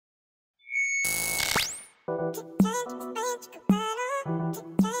It's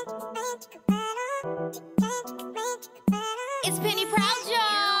Penny Proud,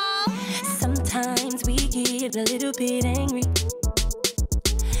 y'all. Sometimes we get a little bit angry,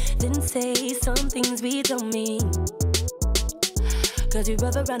 then say some things we don't mean. Cause we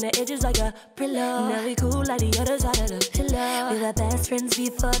rub around the edges like a pillow. Now we cool like the other side of the pillow. We're the best friends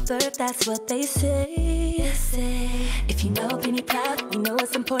before birth, that's what they say. If you know Penny Proud, you know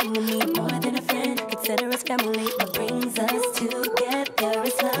it's important to me. More than a friend, consider us family. What brings us together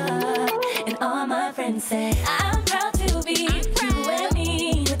is love. And all my friends say I'm proud to be you and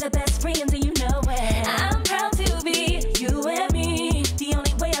me. We're the best friends and you know it. I'm proud to be you and me. The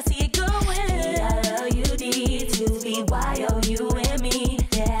only way I see it going. P-R-O-U-D to be Y-O-U and me.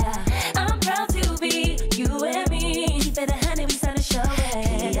 Yeah, I'm proud to be you and me. Keep it 100, we start to show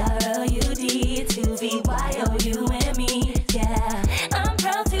it. P-R-O-U-D to be Y-O-U and me. Yeah, I'm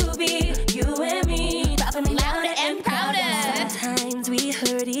proud to be you and me. Dropping louder and prouder. Sometimes we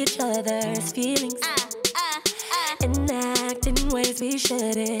hurt each other's feelings and act in ways we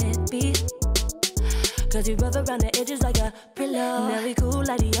shouldn't be. Cause we rub around the edges like a pillow. Now we cool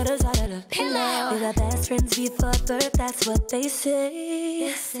like the other side of the pillow. We're the best friends before birth, that's what they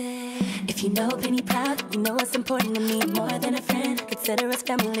say. If you know Penny Proud, you know it's important to me. More than a friend, consider us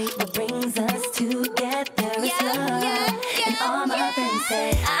family. What brings us together is love. And all my friends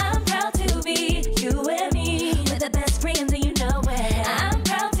say I'm proud to be you and me. We're the best friends and you know it. I'm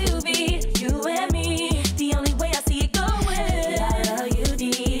proud to be you and me. The only way I see it going.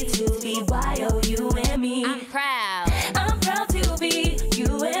 P-R-O-U-D to be Y-O-U and me. I'm proud. I'm proud to be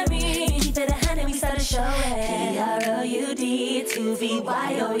you and me. Keep it 100, we start to show it. P-R-O-U-D to be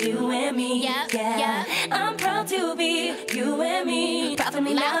Y-O-U and me. Yep. I'm proud to be you and me. Proud for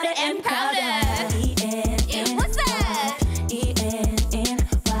me louder and prouder.